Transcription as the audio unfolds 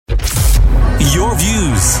Your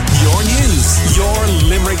views, your news, your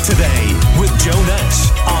Limerick Today with Joe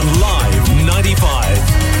Nash on Live 95.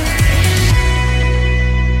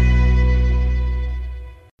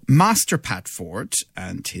 Master Pat Ford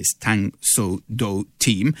and his Tang So Do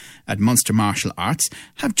team at Munster Martial Arts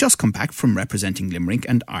have just come back from representing Limerick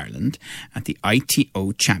and Ireland at the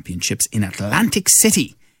ITO Championships in Atlantic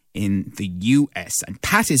City in the US. And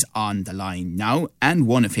Pat is on the line now, and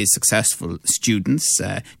one of his successful students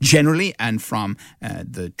generally, and from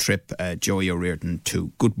the trip, Joey O'Riordan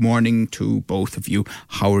too. Good morning to both of you.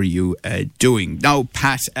 How are you doing? Now,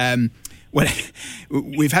 Pat, well,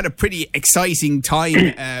 we've had a pretty exciting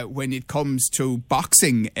time when it comes to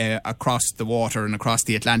boxing across the water and across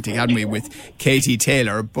the Atlantic, haven't we, with Katie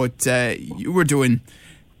Taylor? But you were doing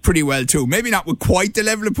pretty well too. Maybe not with quite the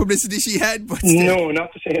level of publicity she had, but still. No, not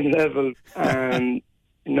the same level.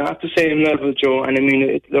 Not the same level, Joe. And I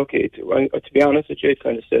mean, to be honest with you, it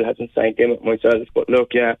kind of still hasn't sank in with myself. But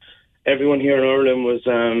look, yeah, everyone here in Ireland was,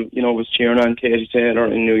 was cheering on Katie Taylor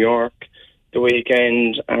in New York the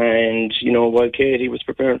weekend, and while Katie was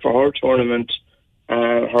preparing for her tournament,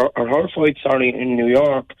 her fight, in New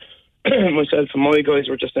York, myself and my guys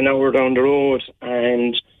were just an hour down the road,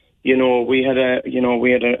 and we had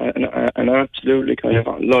an absolutely kind of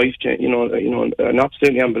an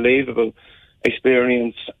absolutely unbelievable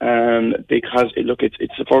experience, because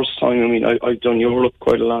it's the first time. I mean, I've done Europe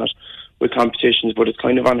quite a lot with competitions, but it's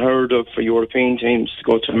kind of unheard of for European teams to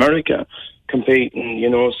go to America competing,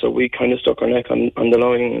 so we kind of stuck our neck on the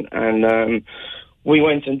line, and we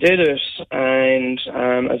went and did it. And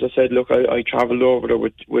as I said, look, I travelled over there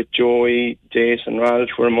with Joey, Dace and Ralph,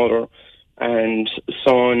 who are mother and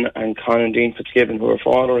son, and Con and Dean Fitzgibbon, who are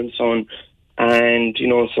father and son. And,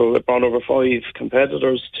 so it brought over 5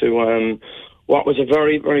 competitors to what was a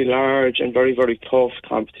very, very large and very, very tough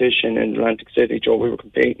competition in Atlantic City. Joe, we were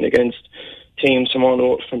competing against teams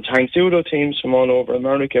from Tang Sudo teams from all over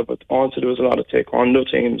America, but also there was a lot of Taekwondo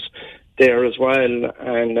teams there as well.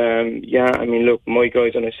 And I mean, look, my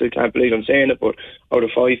guys, and I still can't believe I'm saying it, but out of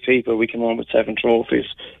 5 people, we came home with 7 trophies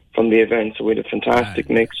from the event. So we had a fantastic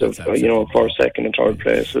mix of first, second and third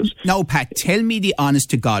places. Now, Pat, tell me the honest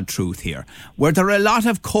to God truth here. Were there a lot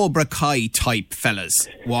of Cobra Kai type fellas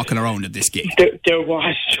walking around at this gig? There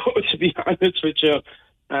was, to be honest with you.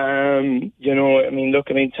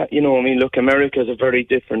 America is a very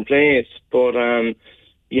different place, but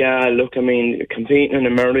competing in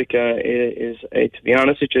America is to be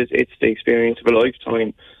honest with you, it's the experience of a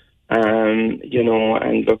lifetime.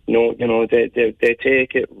 They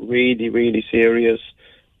take it really, really serious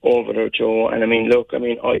over there, Joe. And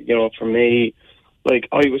for me, like,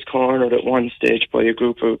 I was cornered at one stage by a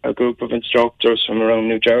group of instructors from around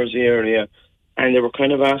New Jersey area, and they were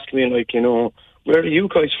kind of asking me, like, where are you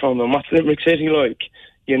guys from and what's Limerick City like?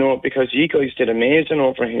 Because you guys did amazing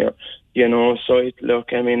over here. So I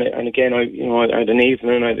had an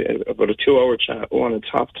evening, I had about a 2-hour chat with one of the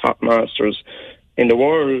top masters in the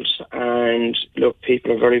world, and look,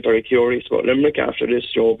 people are very, very curious about Limerick after this,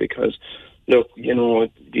 Joe, because look, the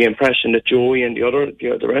impression that Joey and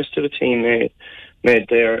the rest of the team made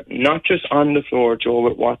there, not just on the floor, Joe,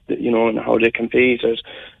 but what and how they competed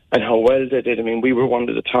and how well they did. I mean, we were one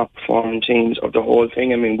of the top performing teams of the whole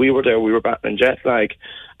thing. I mean, we were there, we were battling jet lag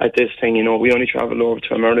at this thing. We only travelled over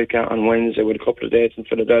to America on Wednesday with a couple of days in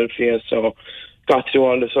Philadelphia, so got to do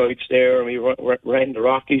all the sites there, and we ran the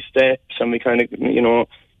Rocky Steps, and we kind of,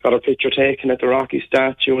 got a picture taken at the Rocky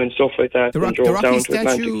statue and stuff like that. The Rocky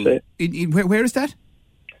statue, where is that?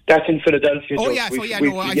 That's in Philadelphia. Oh, yeah,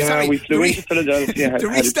 sorry. We flew into Philadelphia. The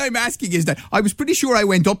reason I'm asking is that I was pretty sure I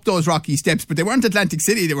went up those Rocky Steps, but they weren't Atlantic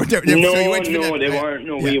City. They were there. They weren't. No,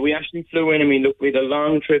 yeah. We actually flew in. I mean, look, we had a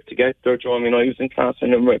long trip to get there, Joe. I mean, I was in class in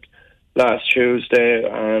Limerick last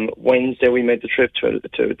Tuesday. Wednesday, we made the trip to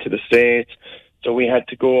the States. So we had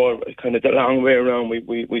to go kind of the long way around.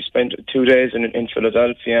 We spent 2 days in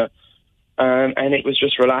Philadelphia. And it was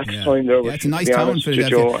just relaxed time there. Yeah, it's a nice town,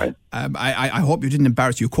 Philadelphia. I hope you didn't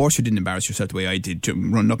embarrass you. Of course you didn't embarrass yourself the way I did, to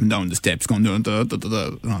run up and down the steps, going and all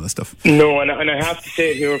that stuff. No, and I have to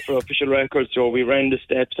say here for official records, Joe, we ran the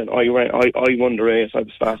steps and I won the race. I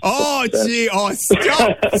was fast. Oh, gee,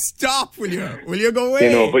 stop, will you go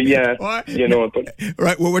away? But yeah,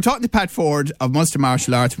 Right, well, we're talking to Pat Ford of Munster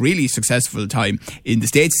Martial Arts, really successful time in the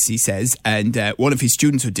States, as he says, and one of his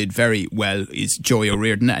students who did very well is Joey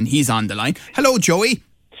O'Riordan, and he's on the line. Hello, Joey.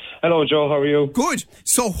 Hello, Joe. How are you? Good.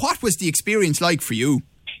 So what was the experience like for you?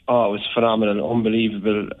 Oh, it was phenomenal,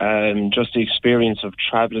 unbelievable. Just the experience of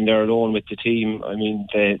travelling there alone with the team. I mean,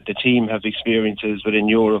 the team have experiences within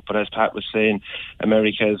Europe, but as Pat was saying,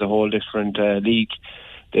 America is a whole different league.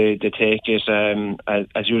 they take it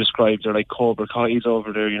as you described. They're like Cobra Kai's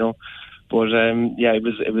over there, you know. But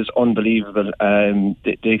it was unbelievable.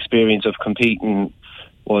 The experience of competing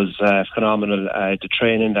was phenomenal. The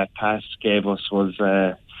training that Pat gave us was,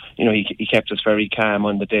 he kept us very calm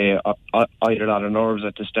on the day. I had a lot of nerves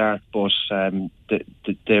at the start, but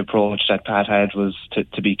the approach that Pat had was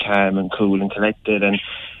to be calm and cool and collected, and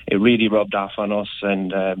it really rubbed off on us.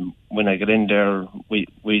 And when I got in there, we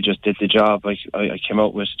just did the job. I came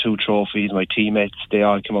out with 2 trophies. My teammates, they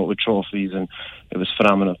all came out with trophies, and it was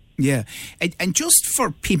phenomenal. Yeah, and just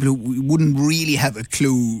for people who wouldn't really have a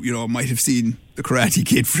clue, might have seen The Karate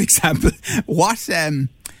Kid, for example, what's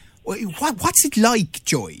it like,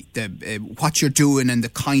 Joey? What you're doing and the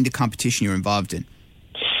kind of competition you're involved in?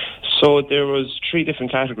 So there was 3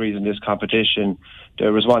 different categories in this competition.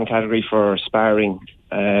 There was one category for sparring,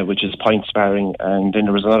 which is point sparring, and then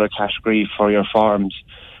there was another category for your forms.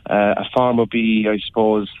 A form would be, I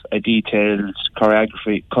suppose, a detailed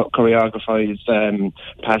choreographed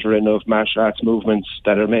pattern of martial arts movements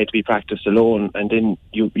that are made to be practiced alone, and then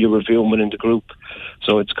you review them within the group.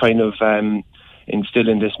 So it's kind of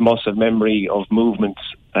instilling this muscle memory of movements.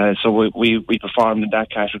 So we performed in that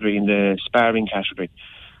category, in the sparring category.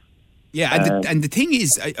 Yeah, and the thing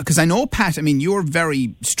is, because I know, Pat, you're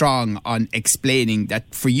very strong on explaining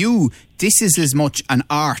that for you, this is as much an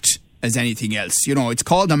art as anything else. It's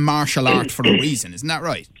called a martial art for a reason, isn't that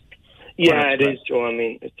right? Yeah, it is, Joe.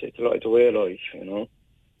 It's like the way of life,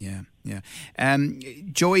 Yeah.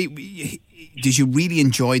 Joey, did you really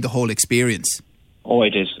enjoy the whole experience? Oh, I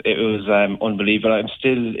did. It was unbelievable.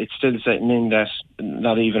 It's still setting in that,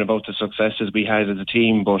 not even about the successes we had as a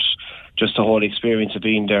team, but just the whole experience of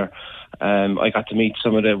being there. I got to meet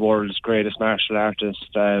some of the world's greatest martial artists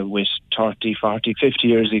with 30, 40, 50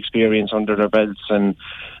 years experience under their belts, and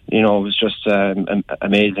it was just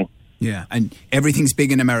amazing. Yeah, and everything's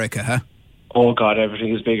big in America, huh? Oh God,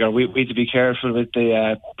 everything is bigger. We had to be careful with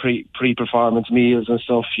the pre-performance meals and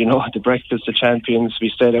stuff. The breakfast of champions. We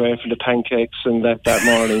stayed away from the pancakes and that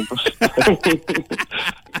morning.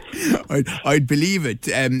 I'd believe it.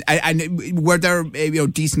 And were there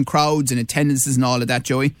decent crowds and attendances and all of that,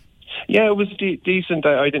 Joey? Yeah, it was decent.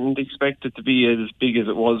 I didn't expect it to be as big as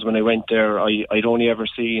it was when I went there. I'd only ever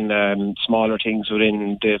seen smaller things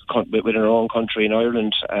within our own country in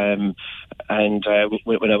Ireland. And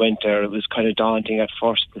when I went there, it was kind of daunting at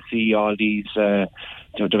first to see all these. There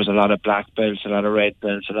was a lot of black belts, a lot of red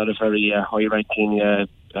belts, a lot of very high-ranking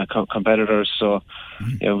competitors. So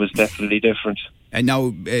it was definitely different. And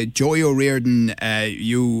now, Joey O'Riordan,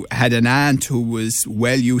 you had an aunt who was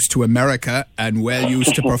well used to America and well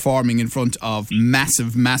used to performing in front of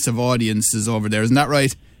massive, massive audiences over there. Isn't that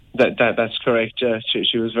right? That's correct. Yeah,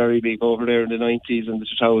 she was very big over there in the 90s and the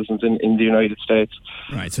 2000s in the United States.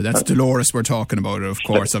 Right, so that's Dolores we're talking about, of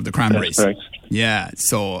course, of the Cranberries. That's correct. Yeah,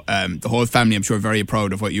 so the whole family, I'm sure, very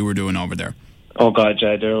proud of what you were doing over there. Oh God,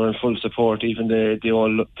 yeah, they were in full support. Even the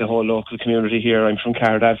whole local community here. I'm from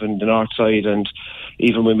Cardiff, the north side, and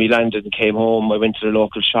even when we landed and came home, I went to the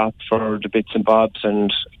local shop for the bits and bobs,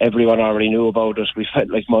 and everyone already knew about it. We felt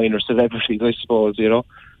like minor celebrities, I suppose.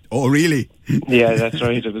 Oh, really? Yeah, that's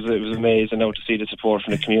right. It was amazing now to see the support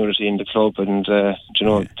from the community and the club, and the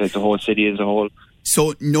whole city as a whole.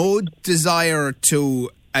 So, no desire to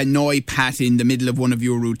annoy Pat in the middle of one of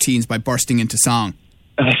your routines by bursting into song?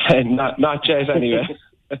 Not yet, anyway.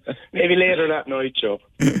 Maybe later that night, Joe.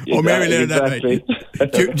 Maybe later that night.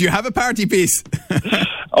 Do you have a party piece?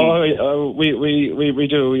 We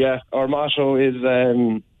do, yeah. Our motto is...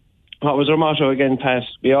 what was our motto again, Pat?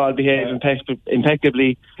 We all behave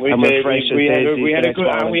impeccably, and we're fresh. We had a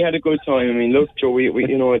good time. Look, Joe,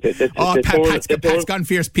 Pat's gone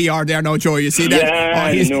fierce PR there now, Joe. You see that?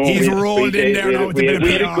 Yeah, he's rolled in there now with a bit of PR.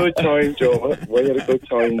 We had a good time, Joe. We had a good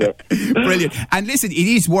time there. Brilliant. And listen, it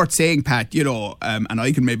is worth saying, Pat, and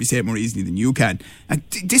I can maybe say it more easily than you can.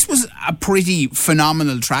 This was a pretty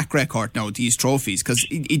phenomenal track record now, these trophies, because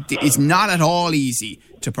it's not at all easy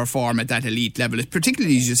to perform at that elite level,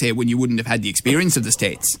 particularly, as you say, when you wouldn't have had the experience of the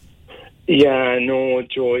States. Yeah, no,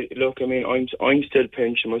 Joe. Look, I'm still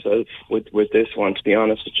pinching myself with this one, to be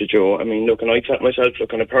honest with you, Joe. Look, and I felt myself,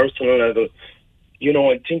 on a personal level,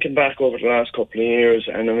 thinking back over the last couple of years,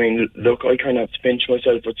 and look, I kind of have to pinch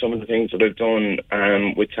myself with some of the things that I've done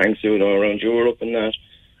with Tang Soo Do around Europe and that.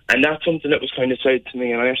 And that's something that was kind of said to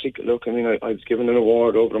me, and I actually, look, I was given an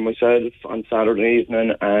award over myself on Saturday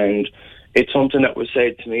evening, and it's something that was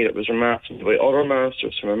said to me that was remarked by other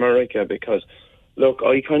masters from America, because, look,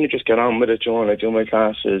 I kind of just get on with it, Joe, and I do my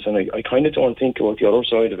classes, and I kind of don't think about the other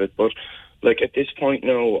side of it. But, at this point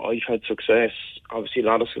now, I've had success, obviously a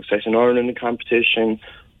lot of success in Ireland in competition.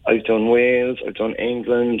 I've done Wales, I've done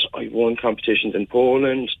England, I've won competitions in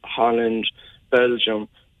Poland, Holland, Belgium.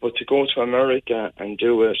 But to go to America and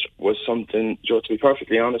do it was something, to be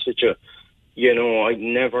perfectly honest with you, I'd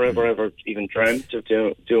never, ever even dreamt of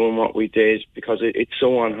doing what we did, because it's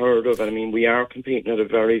so unheard of. I mean, we are competing at a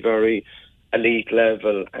very, very elite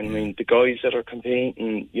level. I mean, the guys that are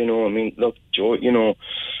competing, look, Joe,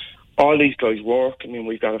 all these guys work. I mean,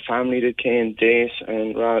 we've got a family that came, Dace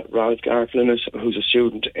and Ralph Garflin, who's a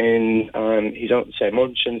student in, he's out in St.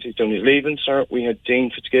 Munchins, he's done his leaving cert. We had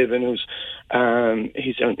Dean Fitzgibbon, who's,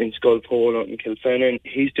 he's in Skullpole out in Kilfennan,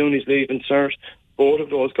 he's doing his leaving cert. Both of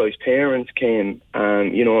those guys' parents came,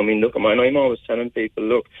 look, and I'm always telling people,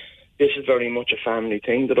 look, this is very much a family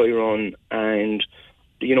thing that I run, and,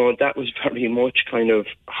 that was very much kind of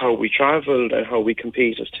how we travelled and how we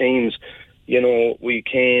compete as teams. We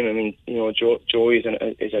came, Joe is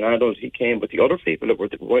an adult, he came, but the other people that were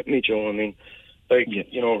with me, Joe,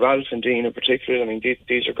 Ralph and Dean in particular,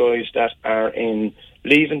 these are guys that are in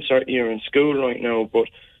leaving cert year in school right now, but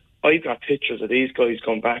I've got pictures of these guys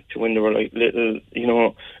going back to when they were like little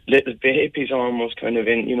babies almost, kind of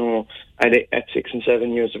in, at 6 and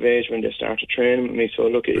 7 years of age when they started training with me. So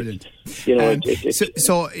look,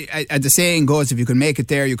 so the saying goes, if you can make it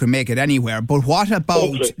there, you can make it anywhere. But what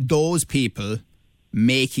about those people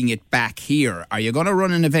making it back here? Are you going to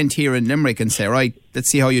run an event here in Limerick and say, right,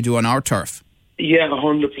 let's see how you do on our turf? Yeah,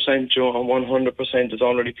 100%, Joe, 100%. There's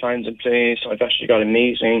already plans in place. I've actually got a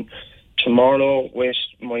meeting tomorrow with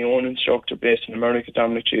my own instructor based in America,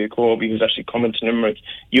 Dominic Giacobi, who's actually coming to Limerick.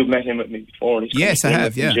 You've met him with me before. Yes, I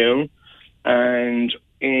have, yeah. In June.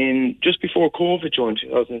 And just before COVID, Joe, in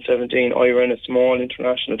 2017, I ran a small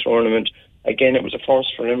international tournament. Again, it was a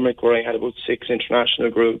first for Limerick, where I had about 6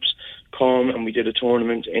 international groups come, and we did a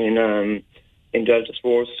tournament in Delta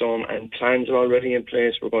Sports Zone, and plans are already in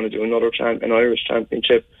place. We're going to do another an Irish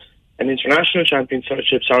championship, an international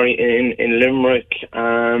championship, in Limerick,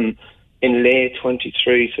 in late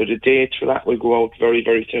 23, so the dates for that will go out very,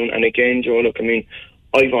 very soon. And again, Joe, look,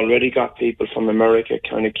 I've already got people from America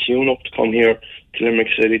kind of queuing up to come here to Limerick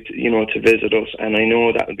City, to visit us, and I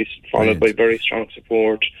know that will be followed by very strong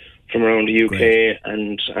support from around the UK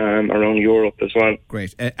and around Europe as well.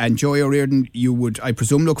 Great. And Joey O'Riordan, you would, I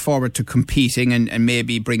presume, look forward to competing and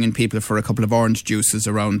maybe bringing people for a couple of orange juices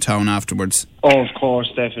around town afterwards? Oh, of course,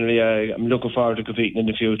 definitely. I'm looking forward to competing in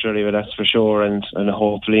the future, anyway, that's for sure. And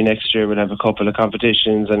hopefully next year we'll have a couple of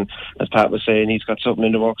competitions. And as Pat was saying, he's got something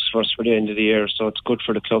in the works for us for the end of the year. So it's good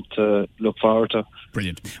for the club to look forward to.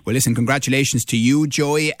 Brilliant. Well, listen, congratulations to you,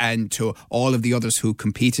 Joey, and to all of the others who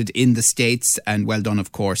competed in the States. And well done,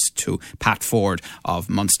 of course, to Pat Ford of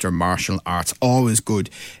Munster Martial Arts. Always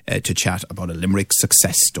good to chat about a Limerick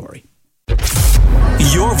success story.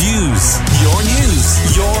 Your views, your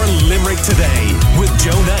news, your Limerick Today with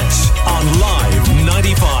Joe Nash on Live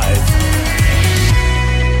 95.